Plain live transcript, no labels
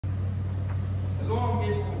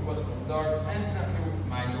us from Darts, and tonight I'm here with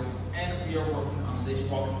Milo, and we are working on leash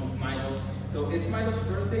walking with Milo. So it's Milo's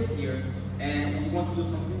first day here, and we want to do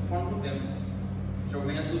something fun with him. So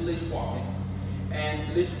we're gonna do leash walking,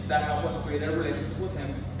 and leash that help us create a relationship with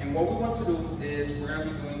him. And what we want to do is we're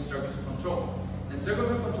gonna be doing circles of control. And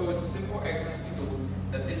circles of control is a simple exercise we do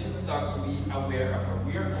that teaches the dog to be aware of where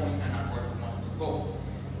we are going and not where he wants to go.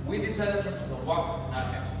 We decide in terms of the walk,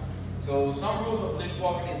 not him. So some rules of leash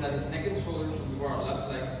walking is that his neck and shoulders should be on our left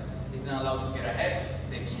leg. He's not allowed to get ahead,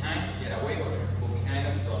 stay behind, get away, or try to go behind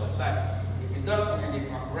us to the other side. If he does, we're going to give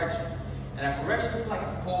him a correction. And a correction is like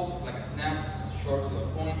a pulse, like a snap, short to the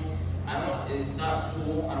point. It's not a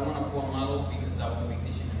pull. I don't want to pull a model because that won't be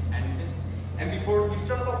teaching him anything. And before you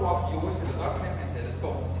start the walk, you always say the dog's name and say, let's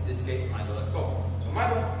go. In this case, Milo, let's go. So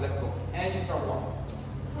Milo, let's go. And you start walking.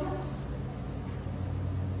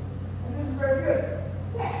 And this is very good.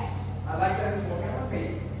 Yes. I like that he's walking at my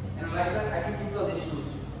pace, and I like that I can keep all these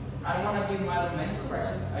shoes. I don't want to give Milo many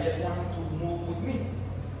corrections, I just want him to move with me.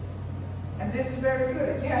 And this is very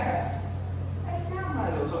good, yes. Nice job,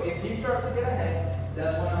 Milo. So if he starts to get ahead,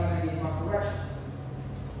 that's when I'm going to give him a correction.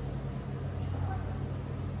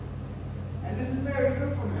 And this is very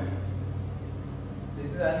good for him.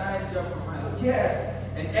 This is a nice job for Milo. Yes.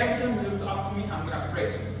 And every time he looks up to me, I'm going to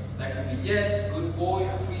praise him. That can be yes, good boy,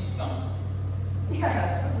 or treat something.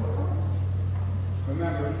 Yes, good boy.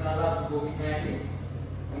 Remember, he's not allowed to go behind me.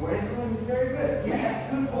 And where he's going is very good.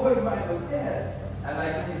 Yes, good boy, Milo. Yes. I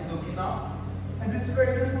like that he's looking up. And this is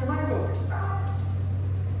very good for Milo.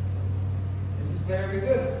 This is very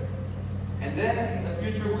good. And then in the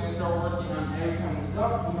future, we're going to start working on every time we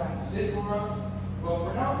stop, he has to sit for us. But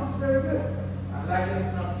for now, this is very good. I like that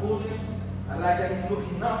he's not pulling. I like that he's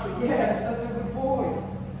looking up. Yes, that's a good boy.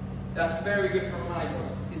 That's very good for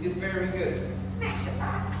Milo. He did very good.